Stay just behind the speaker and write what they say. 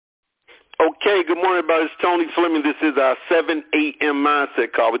Okay, good morning, everybody. It's Tony Fleming. This is our 7 a.m.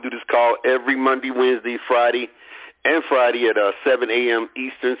 Mindset Call. We do this call every Monday, Wednesday, Friday, and Friday at 7 a.m.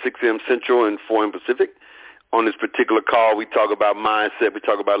 Eastern, 6 a.m. Central, and 4 a.m. Pacific. On this particular call, we talk about mindset, we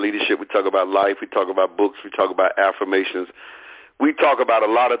talk about leadership, we talk about life, we talk about books, we talk about affirmations. We talk about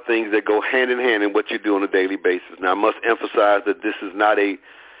a lot of things that go hand in hand in what you do on a daily basis. Now, I must emphasize that this is not a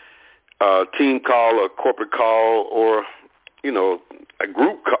team call or corporate call or, a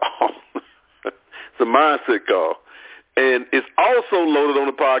group call. It's a mindset call. And it's also loaded on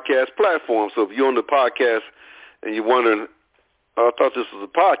the podcast platform. So if you're on the podcast and you're wondering, I thought this was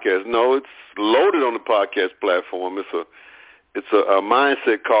a podcast. No, it's loaded on the podcast platform. It's a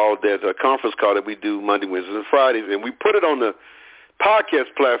mindset call, that's a conference call that we do Monday, Wednesdays, and Fridays. And we put it on the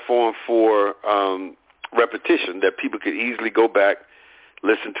podcast platform for repetition, that people could easily go back,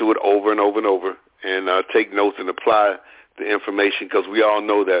 listen to it over and over and over, and take notes and apply the information, because we all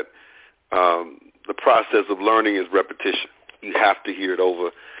know that the process of learning is repetition. You have to hear it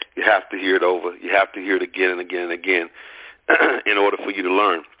over. You have to hear it over. You have to hear it again and again and again in order for you to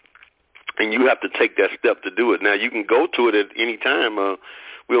learn. And you have to take that step to do it. Now, you can go to it at any time.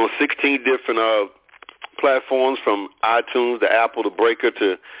 We're on 16 different platforms, from iTunes to Apple to Breaker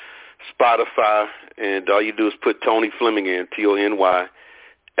to Spotify. And all you do is put Tony Fleming in, TonyFleming,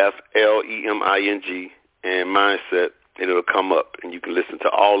 and Mindset, and it'll come up. And you can listen to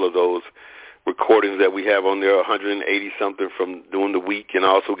all of those recordings that we have on there, 180-something from during the week. And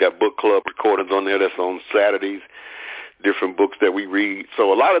also got book club recordings on there that's on Saturdays, different books that we read.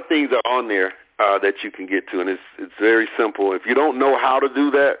 So a lot of things are on there that you can get to, and it's very simple. If you don't know how to do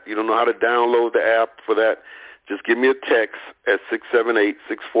that, you don't know how to download the app for that, just give me a text at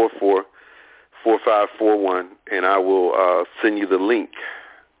 678-644-4541, and I will send you the link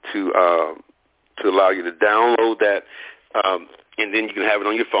to allow you to download that, and then you can have it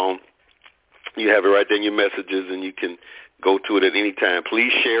on your phone. You have it right there in your messages, and you can go to it at any time.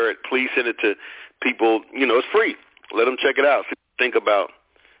 Please share it. Please send it to people. It's free. Let them check it out. Think about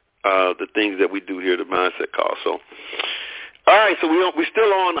the things that we do here at the Mindset Call. So, all right, so we're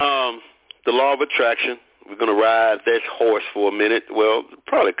still on the law of attraction. We're going to ride that horse for a minute. Well,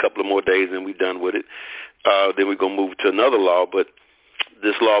 probably a couple of more days, and we're done with it. Then we're going to move to another law. But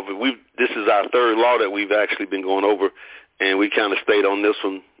this law, this is our third law that we've actually been going over, and we kind of stayed on this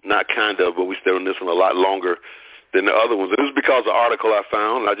one, not kind of, but we stayed on this one a lot longer than the other ones. It was because of the article I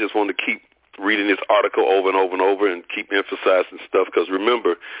found. I just wanted to keep reading this article over and over and over and keep emphasizing stuff, because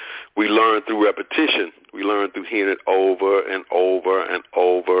remember, we learn through repetition. We learn through hearing it over and over and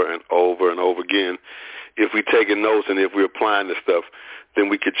over and over and over again. If we're taking notes and if we're applying this stuff, then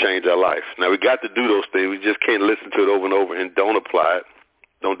we could change our life. Now, we got to do those things. We just can't listen to it over and over and don't apply it.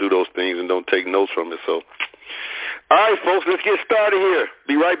 Don't do those things and don't take notes from it. So, all right, folks, let's get started here.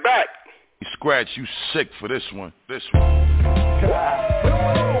 Be right back. Scratch, you sick for this one.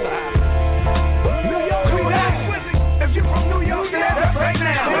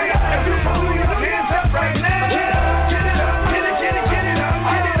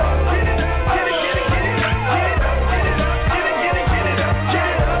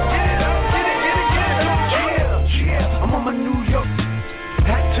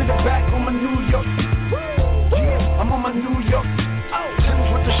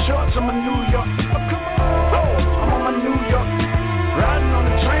 I'm a New York. I'm on my New York. Riding on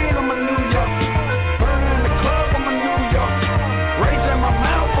the train, I'm a New York. Burning in the club, I'm a New York. Raising my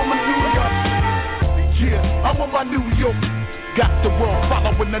mouth, I'm a New York. Yeah, I'm on my New York. Got the world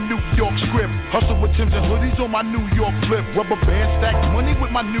following the New York script. Hustle with Timbs and hoodies on my New York flip. Rubber band stack money with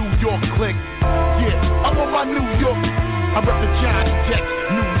my New York click. Yeah, I'm on my New York. I rep the Giants, Jets,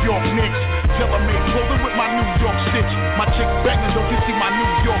 New York Knicks. Tailor-made clothing with my New York stitch. My chick banging, don't you see my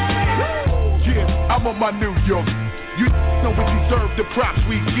New York? Yeah, I'm on my New York. You know we deserve the props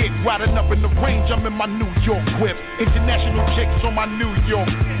we get. Riding up in the range, I'm in my New York whip. International chicks on my New York.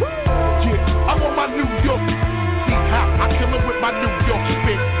 Yeah, I'm on my New York. See how I kill it with my New York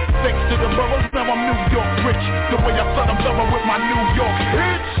spit. Thanks to the boroughs, now I'm New York rich. The way I flood, I'm thorough with my New York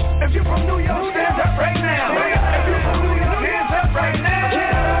hits. If you're from New York, stand up right now. If you're from New York, hands up right now.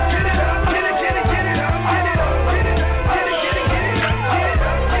 Get it up, get it, get it, get it up, get it up, get it, get it, get it, get it up, get it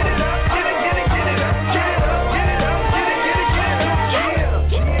up, get it up, get it, get it, get it up, get it up, get it up, get it, get it, get it up.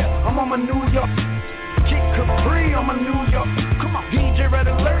 Yeah, I'm on my New York. Kid Capri, I'm a New York. Come on, DJ Red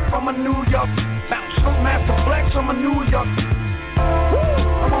Alert, I'm a New York. Bounce from Master Flex, I'm a New York.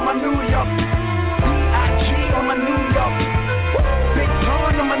 I'm on my New York. B.I.G. I'm a New York. Big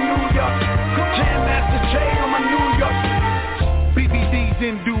Pun, I'm a New York. Jam Master J, I'm a New York. BBD's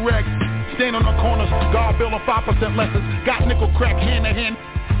in Durex. Stand on the corners, guard bill on 5% lessons. Got nickel crack hand to hand.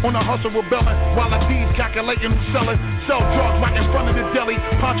 On a hustle rebelling, while the D's calculating who's selling. Sell drugs right in front of the deli.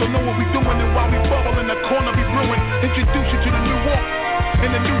 Poncho know what we doing, and while we bubble in the corner we brewing. Introduce you to the new walk and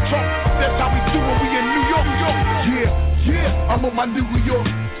the new talk. That's how we do when we in New York. Yeah, I'm on my New York.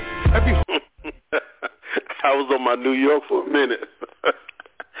 I was on my New York for a minute.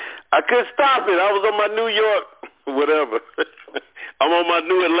 I couldn't stop it. I was on my New York, whatever. I'm on my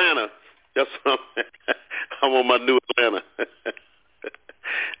new Atlanta. That's what I'm on my new Atlanta.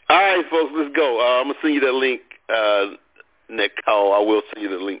 All right, folks, let's go. I'm going to send you that link next call. I will send you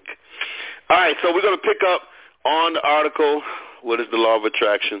the link. All right, so we're going to pick up on the article, What is the Law of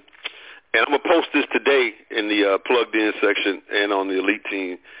Attraction? And I'm going to post this today in the Plugged In section and on the Elite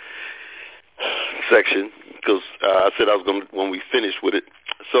Team section because I said I was going to when we finish with it.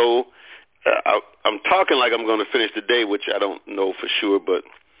 So I'm talking like I'm going to finish today, which I don't know for sure. But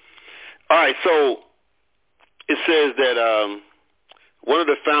all right, so it says that one of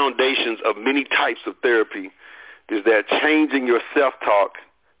the foundations of many types of therapy is that changing your self-talk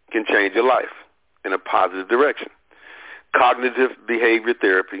can change your life in a positive direction. Cognitive behavior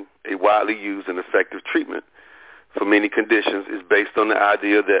therapy, a widely used and effective treatment for many conditions, is based on the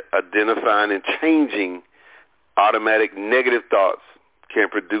idea that identifying and changing automatic negative thoughts can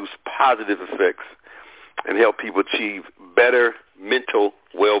produce positive effects and help people achieve better mental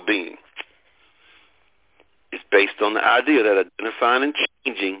well-being. It's based on the idea that identifying and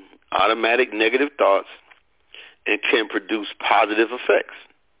changing automatic negative thoughts and can produce positive effects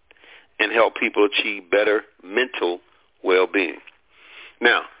and help people achieve better mental well-being.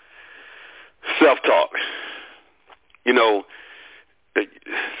 Now, self-talk. You know,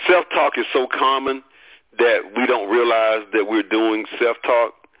 self-talk is so common that we don't realize that we're doing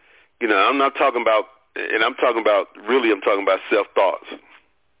self-talk. You know, I'm talking about self-thoughts.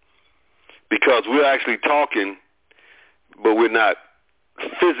 Because we're actually talking, but we're not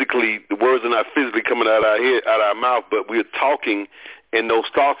physically, the words are not physically coming out of our head, out of our mouth, but we're talking and those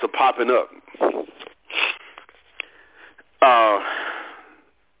thoughts are popping up.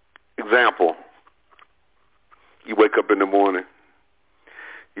 Example, you wake up in the morning,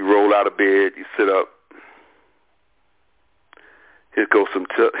 you roll out of bed, you sit up, here goes some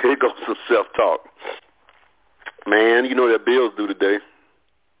self-talk. Man, you know that bill's due today.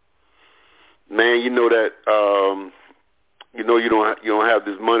 Man, you know that you don't have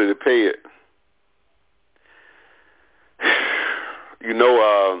this money to pay it. You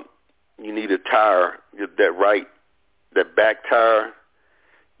know you need a tire, that back tire,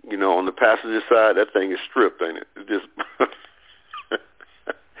 you know, on the passenger side, that thing is stripped, ain't it? It's just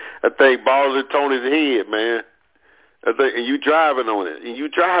that thing balls at Tony's head, man. And you driving on it. And you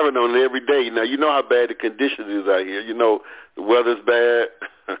driving on it every day. Now, you know how bad the conditions is out here. You know, the weather's bad.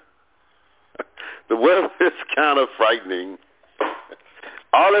 The weather is kind of frightening.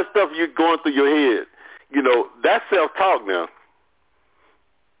 All that stuff you're going through your head, you know, that's self-talk now.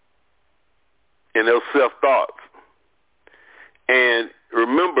 And those self-thoughts. And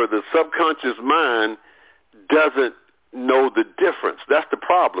remember, the subconscious mind doesn't know the difference. That's the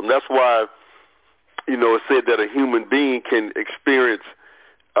problem. That's why, you know, it said that a human being can experience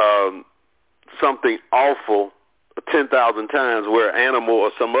something awful 10,000 times, where an animal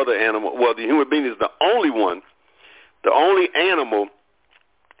or some other animal, well, the human being is the only animal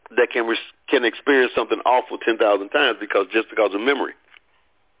that can experience something awful 10,000 times because of memory.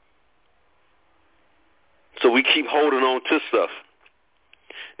 So we keep holding on to stuff.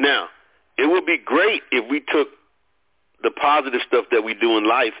 Now, it would be great if we took the positive stuff that we do in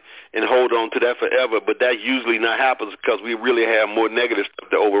life and hold on to that forever, but that usually not happens because we really have more negative stuff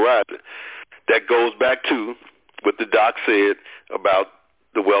that overrides it. That goes back to what the doc said about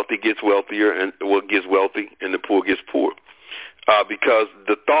the wealthy gets wealthier and what gets wealthy and the poor gets poor. Because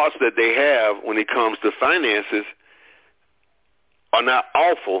the thoughts that they have when it comes to finances are not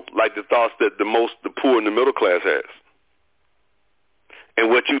awful like the thoughts that the poor and the middle class has. And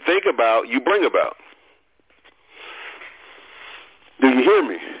what you think about, you bring about. Do you hear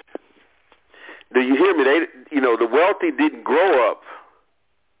me? Do you hear me? The wealthy didn't grow up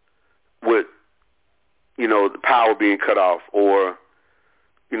with, the power being cut off or,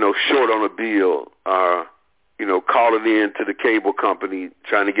 short on a bill or, calling in to the cable company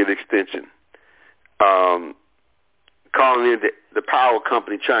trying to get extension. Calling in the power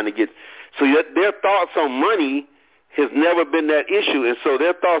company trying to get... So their thoughts on money has never been that issue. And so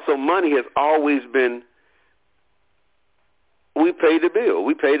their thoughts on money has always been, we paid the bill.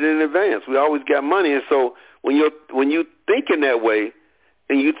 We paid it in advance. We always got money. And so when you thinking that way,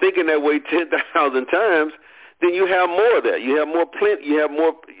 and you thinking that way 10,000 times, then you have more of that. You have more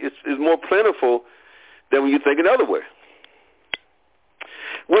it's more plentiful than when you think another way.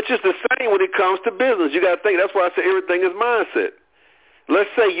 Which is the same when it comes to business. You got to think. That's why I say everything is mindset. Let's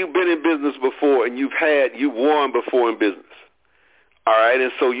say you've been in business before and you've won before in business. All right,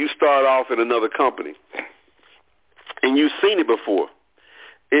 and so you start off at another company and you've seen it before.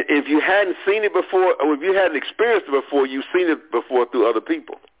 If you hadn't seen it before, or if you hadn't experienced it before, you've seen it before through other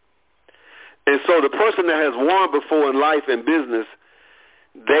people. And so the person that has won before in life and business,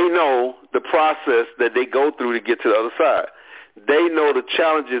 they know the process that they go through to get to the other side. They know the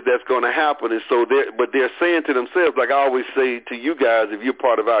challenges that's going to happen, and so they're saying to themselves, like I always say to you guys, if you're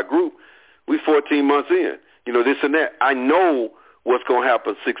part of our group, we 14 months in, this and that. I know what's going to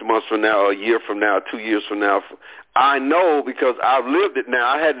happen 6 months from now, a year from now, 2 years from now. I know because I've lived it now.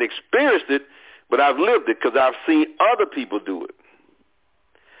 I hadn't experienced it, but I've lived it because I've seen other people do it.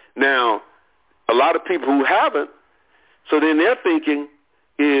 Now, a lot of people who haven't, so then their thinking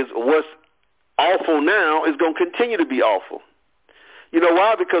is what's awful now is going to continue to be awful. You know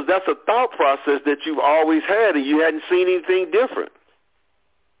why? Because that's a thought process that you've always had and you hadn't seen anything different.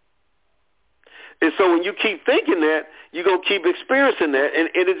 And so when you keep thinking that, you're going to keep experiencing that. And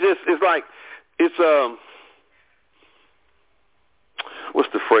what's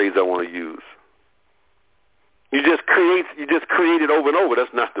the phrase I want to use? You just create it over and over.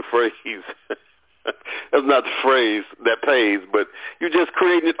 That's not the phrase. That's not the phrase that pays, but you're just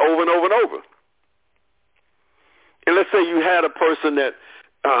creating it over and over and over. And let's say you had a person that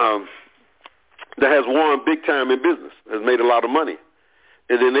has won big time in business, has made a lot of money.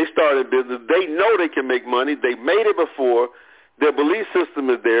 And then they started business. They know they can make money. They made it before. Their belief system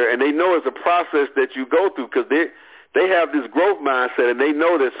is there, and they know it's a process that you go through because they have this growth mindset, and they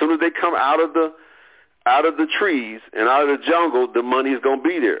know that as soon as they come out of the trees and out of the jungle, the money is going to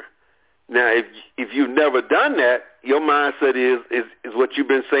be there. Now, if you've never done that, your mindset is what you've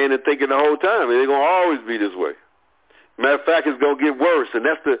been saying and thinking the whole time. And they're going to always be this way. Matter of fact, it's going to get worse. And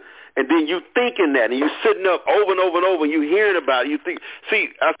then you thinking that, and you sitting up over and over and over, and you hearing about it. You think, see,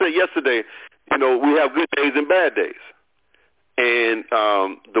 I said yesterday, we have good days and bad days. And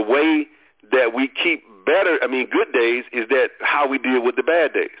the way that we keep good days is that how we deal with the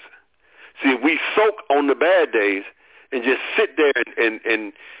bad days. See, if we soak on the bad days and just sit there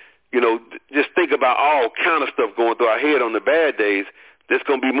and just think about all kind of stuff going through our head on the bad days, there's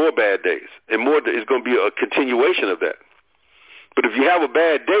going to be more bad days. And more is going to be a continuation of that. But if you have a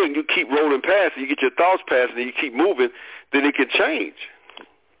bad day and you keep rolling past it, you get your thoughts past it and you keep moving, then it can change.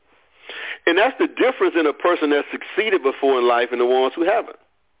 And that's the difference in a person that succeeded before in life and the ones who haven't.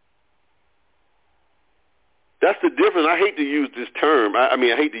 That's the difference. I hate to use this term. I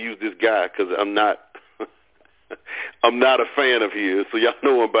hate to use this guy because I'm not a fan of his. So y'all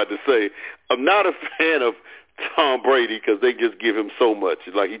know what I'm about to say. I'm not a fan of Tom Brady because they just give him so much.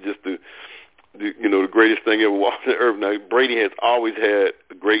 It's like he's just the greatest thing ever walked the earth. Now, Brady has always had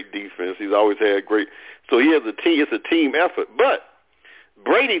a great defense. He's always had great. So he has a team. It's a team effort. But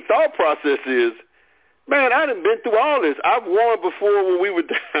Brady's thought process is, man, I done been through all this. I've won before when we were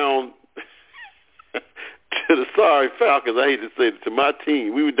down to the sorry Falcons. I hate to say it, to my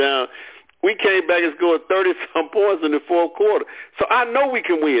team. We were down. We came back and scored 30-some points in the fourth quarter. So I know we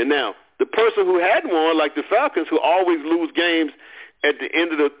can win. Now, the person who hadn't won, like the Falcons, who always lose games at the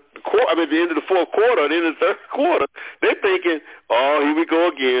end of the at the end of the fourth quarter, at the end of the third quarter, they're thinking, oh, here we go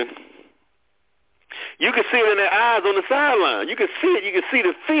again. You can see it in their eyes on the sideline. You can see it. You can see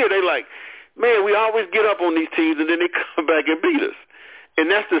the fear. They're like, man, we always get up on these teams, and then they come back and beat us. And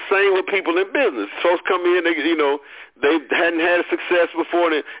that's the same with people in business. Folks come in, they hadn't had success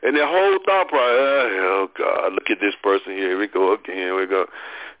before, and their whole thought process, oh, God, look at this person here. Here we go again.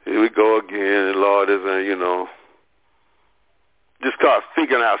 Here we go again. And Lord isn't, just start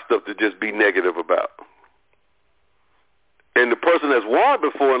figuring out stuff to just be negative about. And the person that's won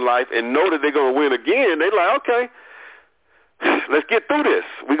before in life and know that they're going to win again, they're like, okay, let's get through this.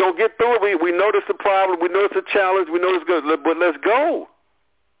 We're going to get through it. We know it's a problem. We know it's a challenge. We know it's good, but let's go.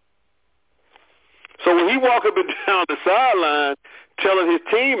 So when he walk up and down the sideline telling his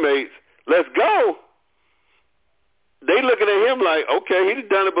teammates, let's go, they looking at him like, okay, he's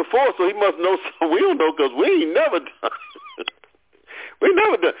done it before, so he must know something we don't know because we ain't never done it. We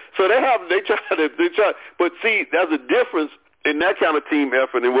never done. So they try. But see, there's a difference in that kind of team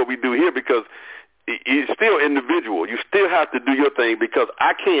effort and what we do here because it's still individual. You still have to do your thing because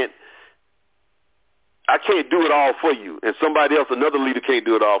I can't do it all for you. And somebody else, another leader can't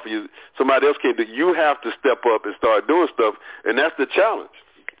do it all for you. Somebody else can't do it. You have to step up and start doing stuff, and that's the challenge.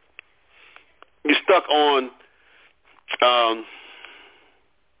 You're stuck on,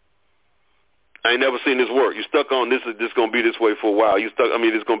 I ain't never seen this work. You're stuck on this is just going to be this way for a while. It's going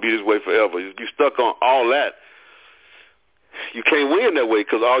to be this way forever. You're stuck on all that. You can't win that way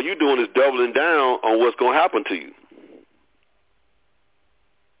because all you're doing is doubling down on what's going to happen to you.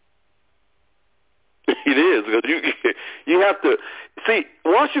 It is, because you have to see,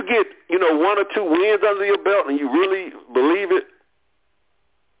 once you get, one or two wins under your belt and you really believe it.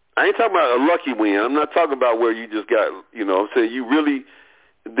 I ain't talking about a lucky win. I'm not talking about where you just got, I'm saying you really,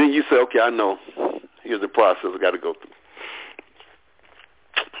 then you say, okay, I know. Here's the process I got to go through.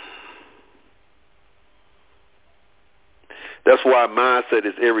 That's why mindset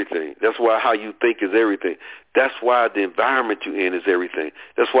is everything. That's why how you think is everything. That's why the environment you're in is everything.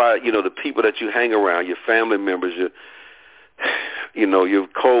 That's why, the people that you hang around, your family members, your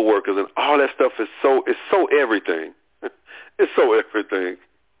co-workers, and all that stuff is so everything. It's so everything.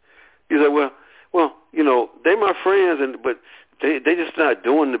 You say, well, they my friends, but they just not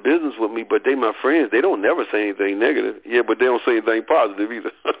doing the business with me, but they my friends. They don't never say anything negative. Yeah, but they don't say anything positive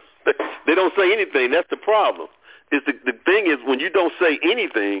either. They don't say anything. That's the problem. It's the thing is, when you don't say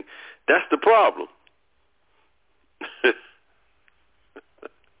anything, that's the problem.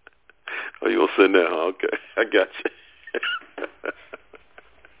 Oh, you gonna sit down? Okay, I got you.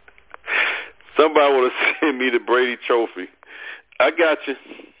 Somebody want to send me the Brady Trophy. I got you.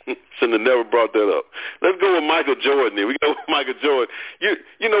 Shouldn't have never brought that up. Let's go with Michael Jordan here. We go with Michael Jordan.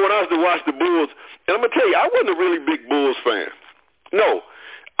 You know, when I used to watch the Bulls, and I'm going to tell you, I wasn't a really big Bulls fan. No.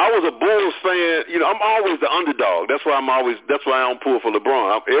 I was a Bulls fan. I'm always the underdog. That's why I don't pull for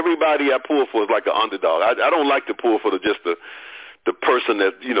LeBron. Everybody I pull for is like an underdog. I don't like to pull for the person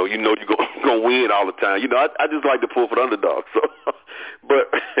that, you're going to win all the time. I just like to pull for the underdog. So,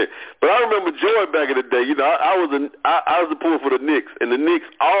 but I remember Jordan back in the day. I was a pull for the Knicks, and the Knicks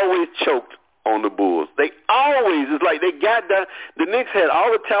always choked on the Bulls. It's like they got that. The Knicks had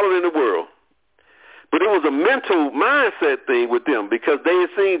all the talent in the world. But it was a mental mindset thing with them because they had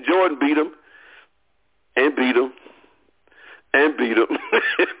seen Jordan beat them and beat them and beat them.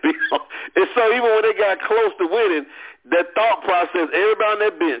 And so even when they got close to winning, that thought process, everybody on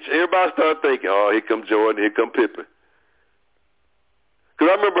that bench, everybody started thinking, oh, here comes Jordan, here comes Pippen.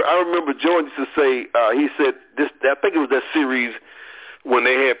 Because I remember Jordan used to say, he said, I think it was that series when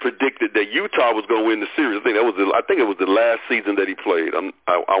they had predicted that Utah was going to win the series. I think it was the last season that he played.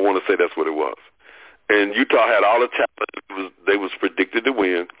 I want to say that's what it was. And Utah had all the talent they was predicted to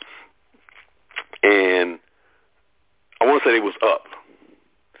win. And I want to say they was up.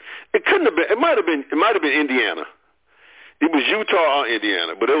 It couldn't have been. It might have been Indiana. It was Utah or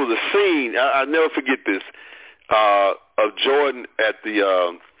Indiana. But there was a scene. I'll never forget this of Jordan at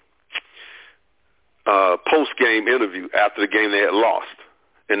the post game interview after the game they had lost,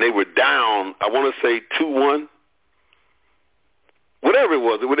 and they were down. I want to say 2-1. Whatever it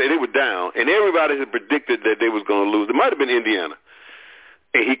was, they were down, and everybody had predicted that they was going to lose. It might have been Indiana.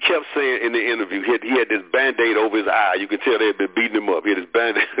 And he kept saying in the interview, he had this Band-Aid over his eye. You could tell they had been beating him up. He had this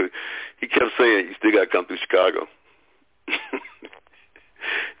Band-Aid. He kept saying, you still got to come through Chicago.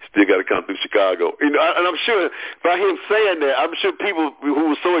 Still got to come through Chicago. And I'm sure by him saying that, I'm sure people who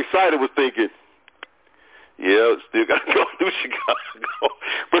were so excited was thinking, yeah, still got to go through Chicago.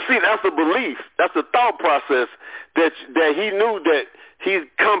 But see, that's a belief. That's a thought process that he knew that he's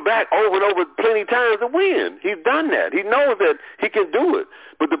come back over and over plenty times to win. He's done that. He knows that he can do it.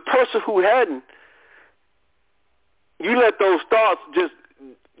 But the person who hadn't, you let those thoughts just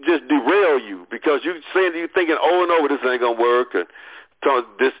derail you because you're thinking over and over, this ain't gonna work, and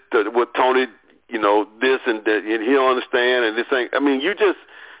with Tony, this and that, and he don't understand, and this ain't. I mean,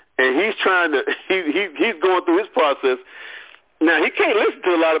 and he's trying to, he's going through his process. Now, he can't listen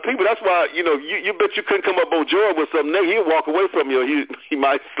to a lot of people. That's why, you bet you couldn't come up on Jordan with something. He'll walk away from you. He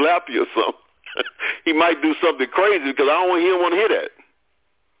might slap you or something. He might do something crazy because he don't want to hear that.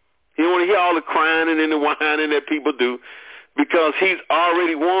 He don't want to hear all the crying and the whining that people do because he's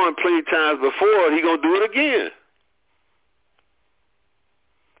already won plenty times before. He's going to do it again.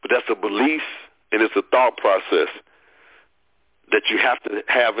 But that's a belief and it's a thought process that you have to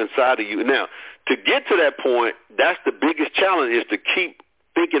have inside of you. Now, to get to that point, that's the biggest challenge is to keep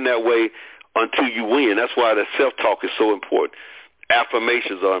thinking that way until you win. That's why the self-talk is so important.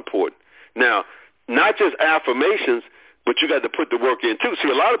 Affirmations are important. Now, not just affirmations, but you got to put the work in too. See,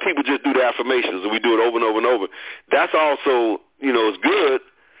 a lot of people just do the affirmations and we do it over and over and over. That's also, it's good,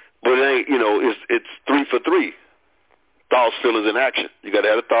 but it ain't, it's 3 for 3. Thoughts, feelings, and action. You got to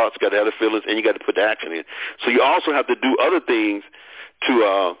have the thoughts, got to have the feelings, and you got to put the action in. So you also have to do other things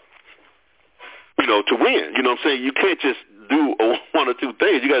to, to win. You know what I'm saying? You can't just do one or two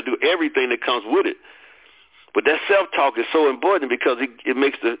things. You got to do everything that comes with it. But that self-talk is so important because it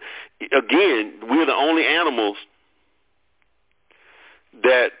makes again, we're the only animals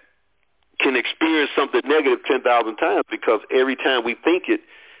that can experience something negative 10,000 times because every time we think it,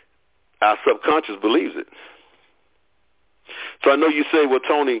 our subconscious believes it. So I know you say, well,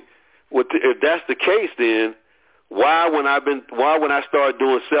 Tony, if that's the case, then why when I started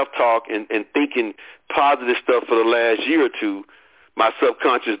doing self-talk and thinking positive stuff for the last year or two, my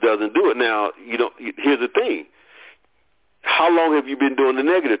subconscious doesn't do it? Now, here's the thing. How long have you been doing the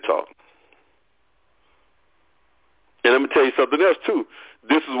negative talk? And I'm going to tell you something else, too.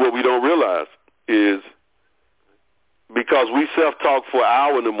 This is what we don't realize is because we self-talk for an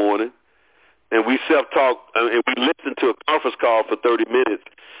hour in the morning and we self-talk and we listen to a conference call for 30 minutes,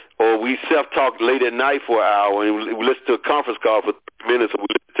 or we self-talk late at night for an hour and we listen to a conference call for 30 minutes,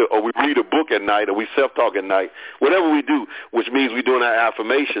 or we read a book at night, or we self-talk at night, whatever we do, which means we're doing our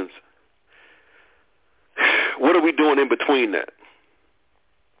affirmations, what are we doing in between that?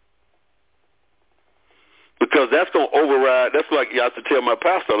 Because that's going to override. That's like I have to tell my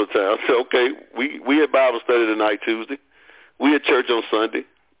pastor all the time. I say, okay, we had Bible study tonight, Tuesday. We at church on Sunday.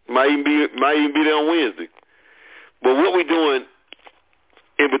 Might even be there on Wednesday. But what we doing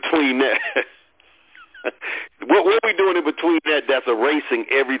in between that? what we doing in between that? That's erasing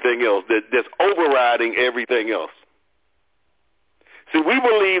everything else. That's overriding everything else. See, we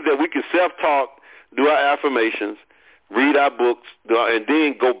believe that we can self-talk, do our affirmations, read our books, and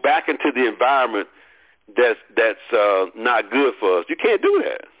then go back into the environment that's not good for us. You can't do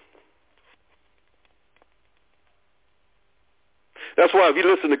that. That's why if you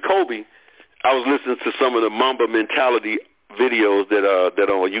listen to Kobe, I was listening to some of the Mamba Mentality videos that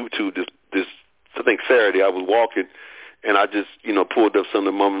on YouTube this I think Saturday. I was walking and I just pulled up some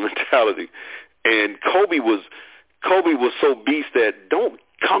of the Mamba Mentality, and Kobe was so beast that don't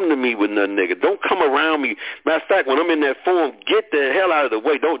come to me with nothing nigga. Don't come around me. Matter of fact, when I'm in that form, get the hell out of the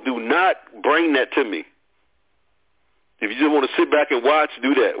way. Do not bring that to me. If you just want to sit back and watch,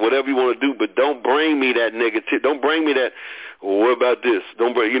 do that. Whatever you want to do, but don't bring me that negative. Don't bring me that. Well, what about this?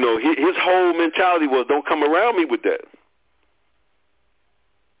 Don't bring. His whole mentality was, don't come around me with that.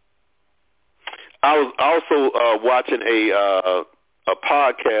 I was also watching a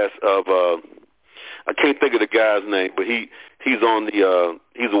podcast of I can't think of the guy's name, but he's on the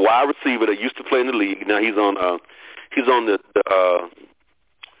he's a wide receiver that used to play in the league. Now he's on the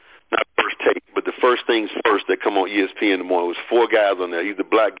not First Take, but the First Things First that come on ESPN in the morning. It was 4 guys on there. He's a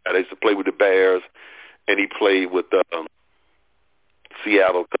black guy. They used to play with the Bears, and he played with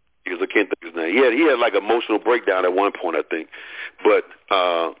Seattle. Because I can't think of his name. He had like an emotional breakdown at one point, I think. But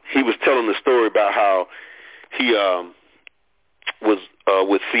he was telling the story about how he was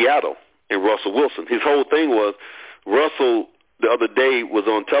with Seattle and Russell Wilson. His whole thing was Russell the other day was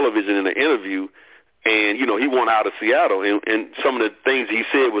on television in an interview, and he won out of Seattle, and some of the things he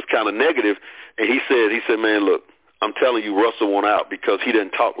said was kind of negative. And he said, man, look, I'm telling you, Russell won out because he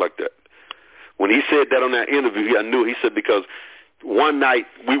didn't talk like that. When he said that on that interview, I knew. He said because one night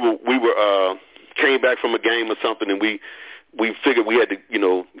we were came back from a game or something, and we figured we had to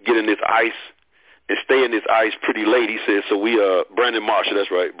get in this ice and stay in this ice pretty late. He said, so we Brandon Marshall,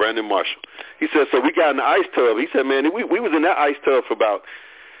 that's right, Brandon Marshall. He said, so we got in the ice tub. He said, man, we was in that ice tub for about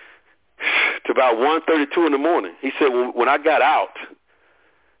 1:32 in the morning. He said, when I got out,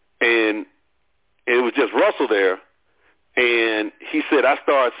 and it was just Russell there, and he said I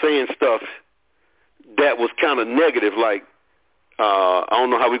started saying stuff that was kind of negative, like, I don't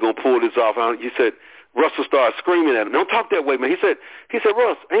know how we're going to pull this off. He said, Russell started screaming at him. Don't talk that way, man. He said,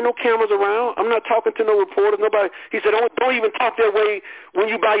 Russ, ain't no cameras around. I'm not talking to no reporters, nobody. He said, don't even talk that way when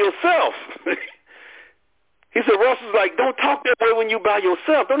you by yourself. He said, Russ is like, don't talk that way when you by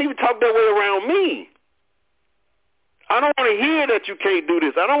yourself. Don't even talk that way around me. I don't want to hear that you can't do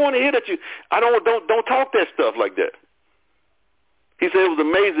this. I don't want to hear that don't talk that stuff like that. He said it was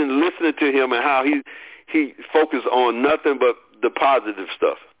amazing listening to him and how he focused on nothing but the positive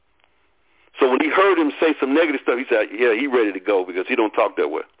stuff. So when he heard him say some negative stuff, he said, yeah, he ready to go because he don't talk that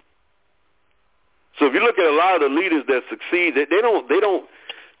way. So if you look at a lot of the leaders that succeed, they don't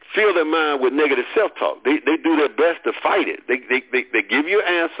fill their mind with negative self-talk. They do their best to fight it. They give you an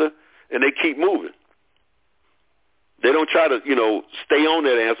answer and they keep moving. They don't try to, stay on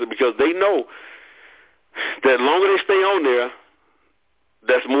that answer because they know that the longer they stay on there,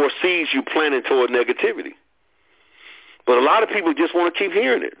 that's more seeds you planting toward negativity. But a lot of people just want to keep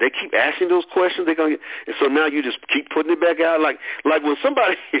hearing it. They keep asking those questions. And so now you just keep putting it back out. Like when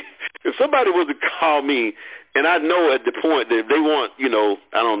somebody, if somebody was to call me, and I know at the point that if they want,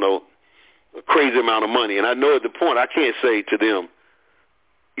 I don't know, a crazy amount of money, and I know at the point I can't say to them,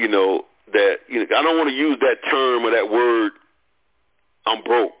 that I don't want to use that term or that word, I'm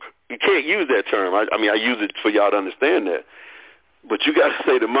broke. You can't use that term. I use it for y'all to understand that. But you got to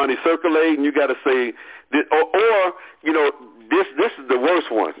say the money circulating. You got to say, or you know, this is the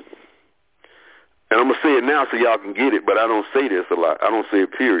worst one. And I'm gonna say it now so y'all can get it. But I don't say this a lot. I don't say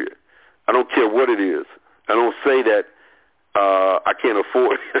it. Period. I don't care what it is. I don't say that I can't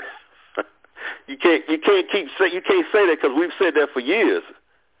afford it. You can't say that because we've said that for years.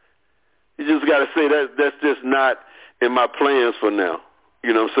 You just got to say that's just not in my plans for now.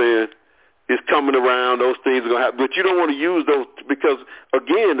 You know what I'm saying? It's coming around. Those things are going to happen. But you don't want to use those because,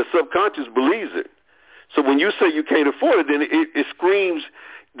 again, the subconscious believes it. So when you say you can't afford it, then it screams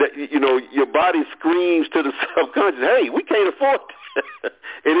that, you know, your body screams to the subconscious, hey, we can't afford it.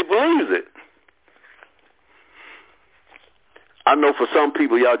 And it believes it. I know for some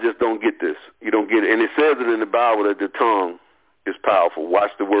people, y'all just don't get this. You don't get it. And it says it in the Bible that the tongue is powerful.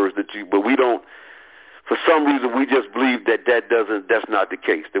 Watch the words but we don't, for some reason, we just believe that's not the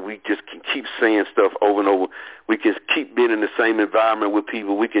case, that we just can keep saying stuff over and over. We can keep being in the same environment with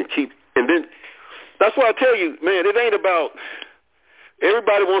people. We can keep, and then that's why I tell you, man, it ain't about,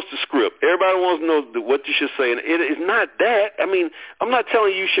 everybody wants the script. Everybody wants to know what you should say. And it's not that. I mean, I'm not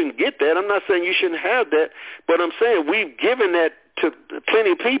telling you shouldn't get that. I'm not saying you shouldn't have that. But I'm saying we've given that to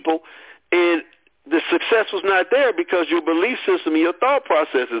plenty of people, and the success was not there because your belief system and your thought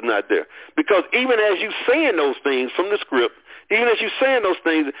process is not there. Because even as you saying those things from the script, even as you saying those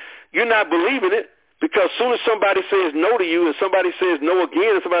things, you're not believing it because as soon as somebody says no to you and somebody says no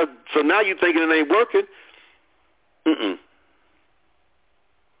again, so now you're thinking it ain't working.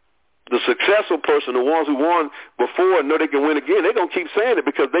 The successful person, the ones who won before and know they can win again, they're going to keep saying it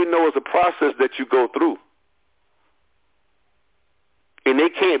because they know it's a process that you go through. And they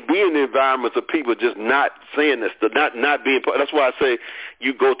can't be in the environments of people just not saying this, not being. That's why I say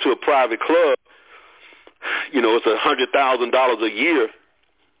you go to a private club, you know, it's $100,000 a year,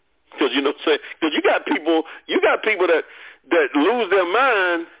 because because you got people that lose their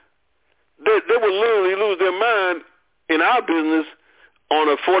mind. They will literally lose their mind in our business on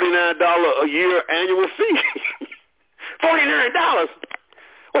a $49 a year annual fee. $49.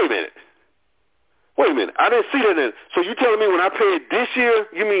 Wait a minute. I didn't see that in. So you telling me when I pay it this year,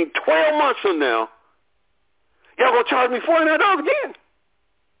 you mean 12 months from now, y'all going to charge me $49 again?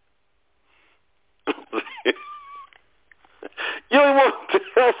 You don't want to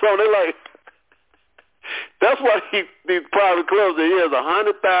tell something. They're like, that's why these private clubs, he has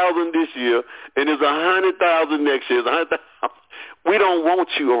 $100,000 this year, and there's $100,000 next year. $100,000. We don't want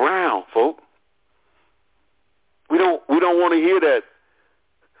you around, folks. We don't want to hear that.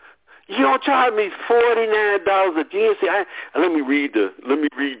 You don't charge me $49 again. See, let me read the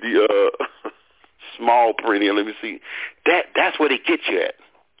small print here. Let me see. That's where they get you at.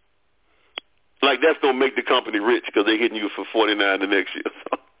 Like that's gonna make the company rich because they're hitting you for $49 the next year.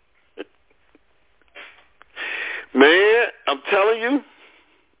 Man, I'm telling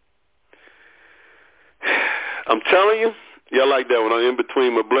you, y'all like that when I'm in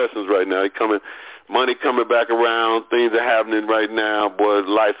between my blessings right now. Money coming back around, things are happening right now. Boy,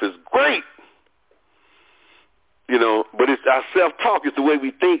 life is great. You know, but it's our self-talk. It's the way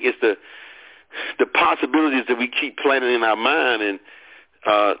we think. It's the possibilities that we keep planting in our mind. And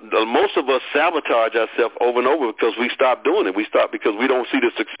most of us sabotage ourselves over and over because we stop doing it. We stop because we don't see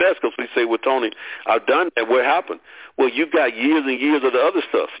the success because we say, well, Tony, I've done that. What happened? Well, you got years and years of the other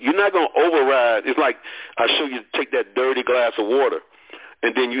stuff. You're not going to override. It's like I show you take that dirty glass of water,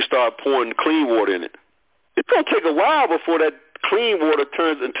 and then you start pouring clean water in it. It's going to take a while before that clean water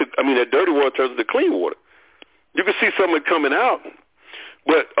that dirty water turns into clean water. You can see some of it coming out.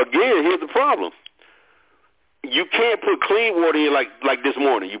 But, again, here's the problem. You can't put clean water in like this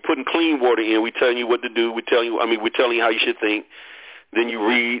morning. You're putting clean water in. We're telling you what to do. We're telling you how you should think. Then you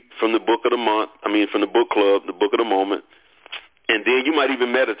read from the book of the month, from the book club, the book of the moment. And then you might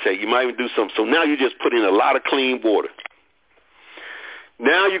even meditate. You might even do something. So now you just put in a lot of clean water.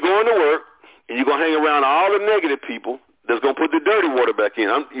 Now you're going to work, and you're going to hang around all the negative people that's going to put the dirty water back in.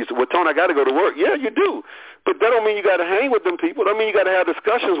 You say, well, Tony, I got to go to work. Yeah, you do. But that don't mean you got to hang with them people. That don't mean you got to have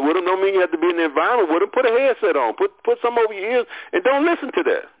discussions with them. Don't mean you have to be in the environment with them. Put a headset on. Put some over your ears, and don't listen to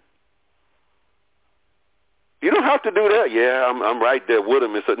that. You don't have to do that. Yeah, I'm right there with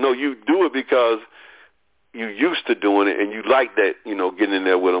them. And so, no, you do it because you used to doing it, and you like that, getting in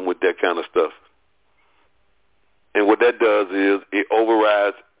there with them with that kind of stuff. And what that does is it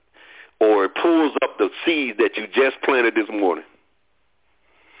overrides or it pulls up the seeds that you just planted this morning.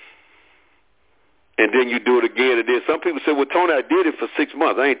 And then you do it again. And then some people say, well, Tony, I did it for 6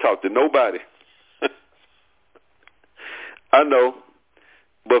 months. I ain't talked to nobody. I know.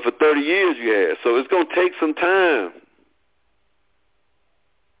 But for 30 years you have. So it's going to take some time.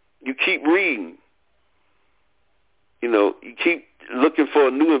 You keep reading. You keep looking for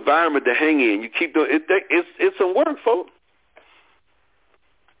a new environment to hang in. You keep doing it. It's some work, folks.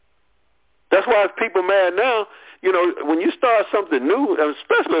 That's why people mad now. You know, when you start something new,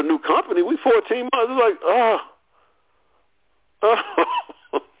 especially a new company, we 14 months. It's like,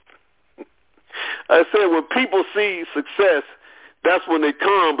 I said, when people see success, that's when they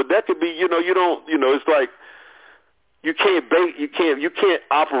come. But that could be, it's like you can't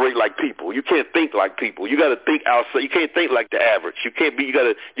operate like people. You can't think like people. You got to think outside. You can't think like the average. You can't be. You got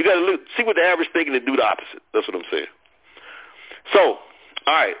to see what the average thinking and do the opposite. That's what I'm saying. So,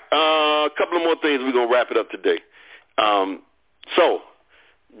 all right, a couple of more things. We're gonna wrap it up today. So,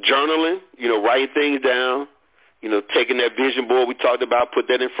 journaling. Writing things down. Taking that vision board we talked about, put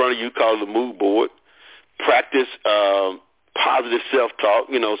that in front of you, call it a mood board. Practice positive self-talk,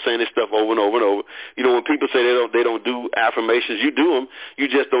 saying this stuff over and over and over. When people say they don't do affirmations, you do them. You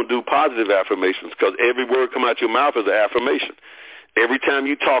just don't do positive affirmations, because every word come out your mouth is an affirmation. Every time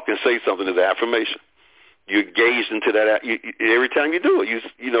you talk and say something is an affirmation. You're engaged into that. Every time you do it,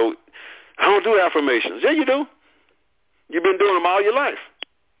 I don't do affirmations. Yeah, you do. You've been doing them all your life.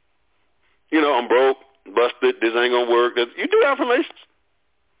 I'm broke, busted, this ain't going to work. You do affirmations.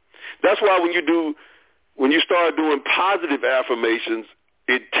 That's why when you start doing positive affirmations,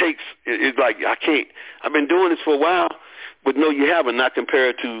 it's like, I've been doing this for a while, but no, you haven't, not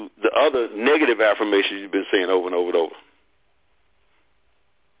compared to the other negative affirmations you've been saying over and over and over.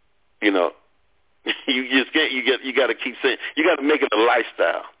 You just can't, you got to keep saying, you got to make it a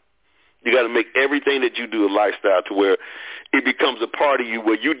lifestyle. You got to make everything that you do a lifestyle, to where it becomes a part of you,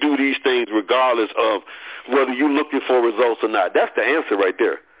 where you do these things regardless of whether you're looking for results or not. That's the answer right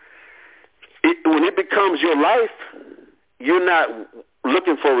there. When it becomes your life, you're not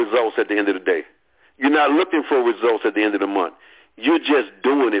looking for results at the end of the day. You're not looking for results at the end of the month. You're just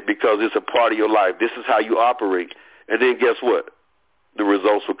doing it because it's a part of your life. This is how you operate. And then guess what? The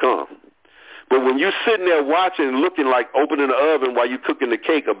results will come. But when you're sitting there watching and looking like opening the oven while you're cooking the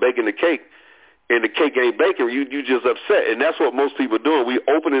cake or baking the cake, and the cake ain't baking, you just upset. And that's what most people are doing. We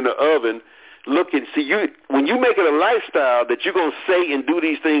opening the oven, looking. See, when you make it a lifestyle that you're going to say and do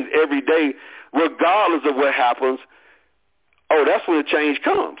these things every day, regardless of what happens, that's when the change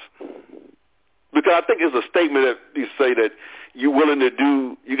comes. Because I think it's a statement that you say that you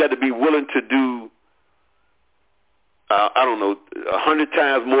got to be willing to do, 100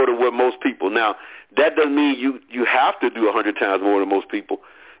 times more than what most people. Now, that doesn't mean you have to do 100 times more than most people.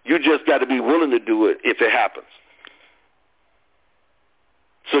 You just got to be willing to do it if it happens.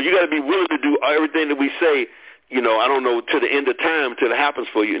 So you got to be willing to do everything that we say, to the end of time, till it happens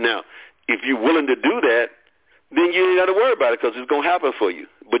for you. Now, if you're willing to do that, then you ain't got to worry about it, because it's going to happen for you.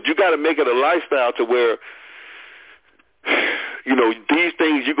 But you got to make it a lifestyle to where, these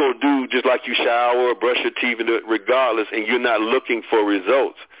things you're going to do just like you shower or brush your teeth, regardless, and you're not looking for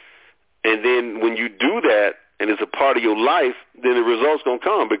results. And then when you do that, and it's a part of your life, then the results going to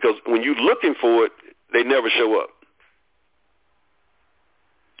come, because when you're looking for it, they never show up.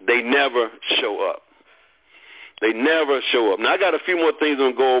 They never show up. They never show up. Now, I got a few more things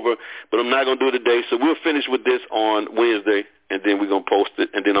I'm going to go over, but I'm not going to do it today. So we'll finish with this on Wednesday, and then we're going to post it,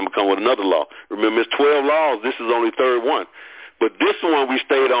 and then I'm going to come with another law. Remember, it's 12 laws. This is only third one. But this one we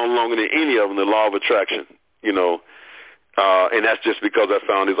stayed on longer than any of them, the law of attraction, and that's just because I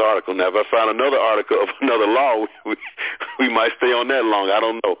found this article. Now, if I found another article of another law, we might stay on that long. I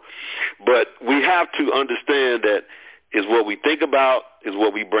don't know. But we have to understand that is what we think about is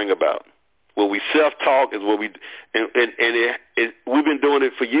what we bring about. What we self-talk is what we, and we've been doing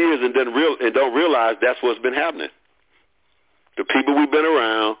it for years and don't realize that's what's been happening. The people we've been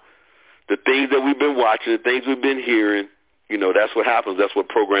around, the things that we've been watching, the things we've been hearing, that's what happens. That's what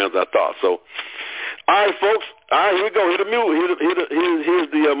programs our thoughts. So, all right, folks. All right, here we go. Here's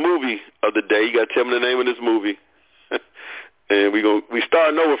the movie of the day. You got to tell me the name of this movie. And we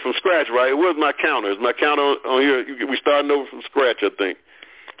starting over from scratch, right? Where's my counter? Is my counter on here? We starting over from scratch, I think.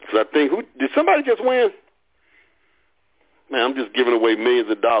 Because I think, did somebody just win? Man, I'm just giving away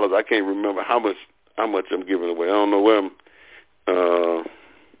millions of dollars. I can't remember how much I'm giving away. I don't know where I'm,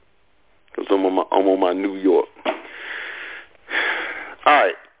 because I'm on my New York. All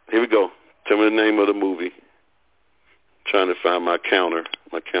right, here we go. Tell me the name of the movie. I'm trying to find my counter.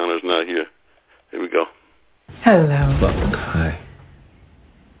 My counter's not here. Here we go. Hello. Hi.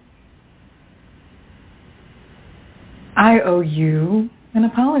 I owe you an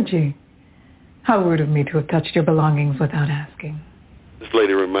apology. How rude of me to have touched your belongings without asking. This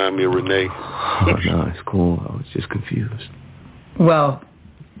lady remind me of Renee. Oh, no, it's cool. I was just confused. Well,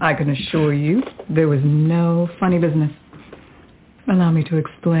 I can assure you there was no funny business. Allow me to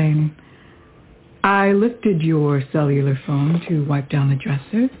explain. I lifted your cellular phone to wipe down the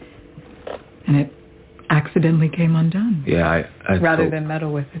dresser, and it accidentally came undone. Yeah, I Rather than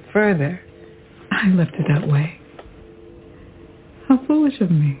meddle with it further, I left it that way. How foolish of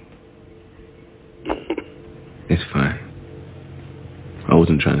me. It's fine. I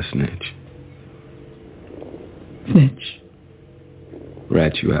wasn't trying to snitch. Snitch.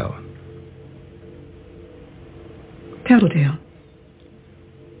 Rat you out. Tattletale.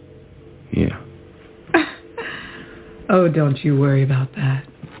 Yeah. Oh, don't you worry about that.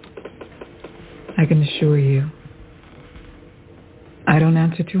 I can assure you, I don't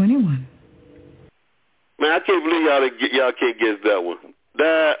answer to anyone. Man, I can't believe y'all can't guess that one.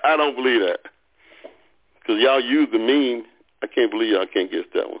 I don't believe that. Because y'all use the meme. I can't believe y'all can't guess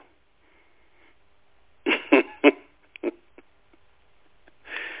that one.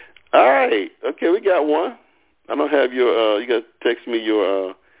 All right. Okay, we got one. I don't have your, you got to text me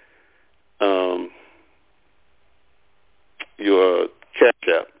your Cash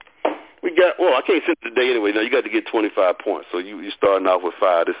App. We got, well, I can't send it today anyway. Now, you got to get 25 points. So you're starting off with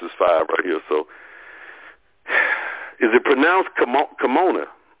 5. This is 5 right here. So, is it pronounced Kimona?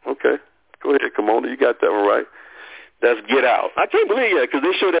 Okay. Go ahead, Kimona. You got that one right. That's Get Out. I can't believe that because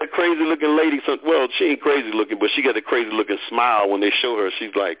they show that crazy-looking lady. Well, she ain't crazy-looking, but she got a crazy-looking smile when they show her.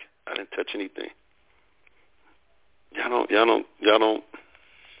 She's like, I didn't touch anything. Y'all don't.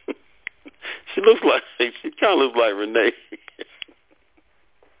 She kind of looks like Renee.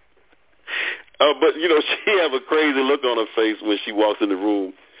 But, you know, she have a crazy look on her face when she walks in the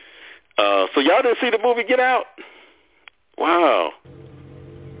room. So y'all didn't see the movie Get Out? Wow.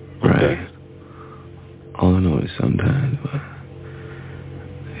 Right. Okay. All I know is sometimes,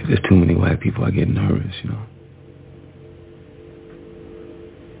 if there's too many white people, I get nervous, you know.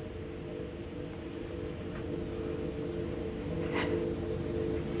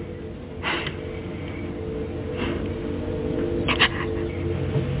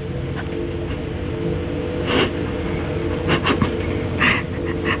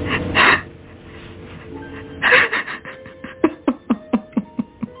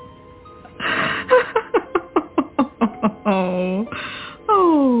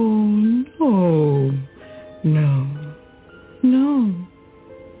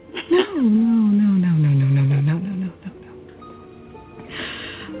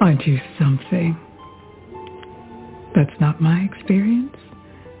 Aren't you something? That's not my experience.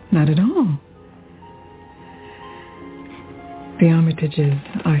 Not at all. The Armitages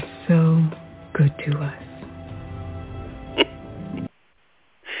are so good to us.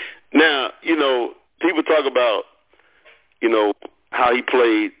 Now, you know, people talk about, you know, how he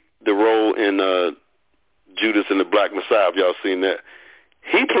played the role in Judas and the Black Messiah. Have y'all seen that?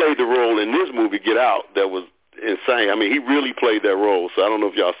 He played the role in this movie, Get Out, that was insane. I mean, he really played that role. So I don't know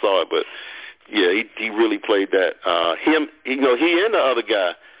if y'all saw it, but yeah, he really played that. He and the other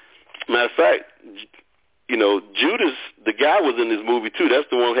guy. Matter of fact, you know, Judas, the guy was in this movie too. That's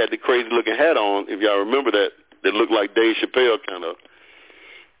the one who had the crazy looking hat on. If y'all remember that looked like Dave Chappelle kind of.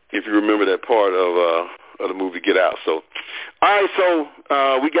 If you remember that part of the movie Get Out. So, all right. So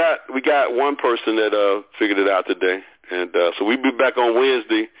we got one person that figured it out today, and so we'll be back on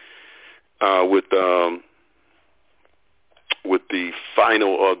Wednesday with the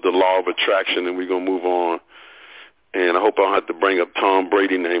final of the Law of Attraction, and we're gonna move on. And I hope I don't have to bring up Tom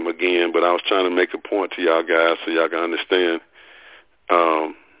Brady's name again, but I was trying to make a point to y'all guys so y'all can understand,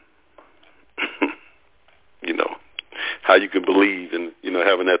 you know, how you can believe and, you know,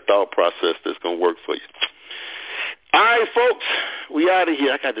 having that thought process that's going to work for you. All right, folks, we out of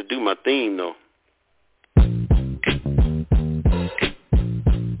here. I got to do my theme, though.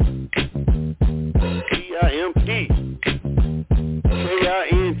 P-I-M-P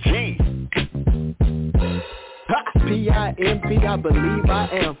K-I-N-G P-I-M-P, I believe I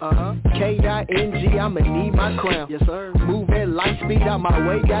am. K-I-N-G, I'ma need my crown. Yes, sir. Moving light speed out my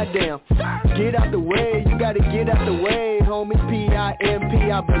way, goddamn. Get out the way, you gotta get out the way, homie.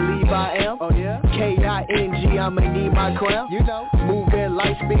 P-I-M-P, I believe I am. Oh, yeah? K-I-N-G, I'ma need my crown. You know. Moving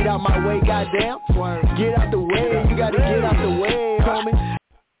light speed out my way, goddamn. Get out the way, you gotta get out the way, homie.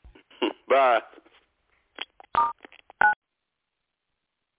 Bye.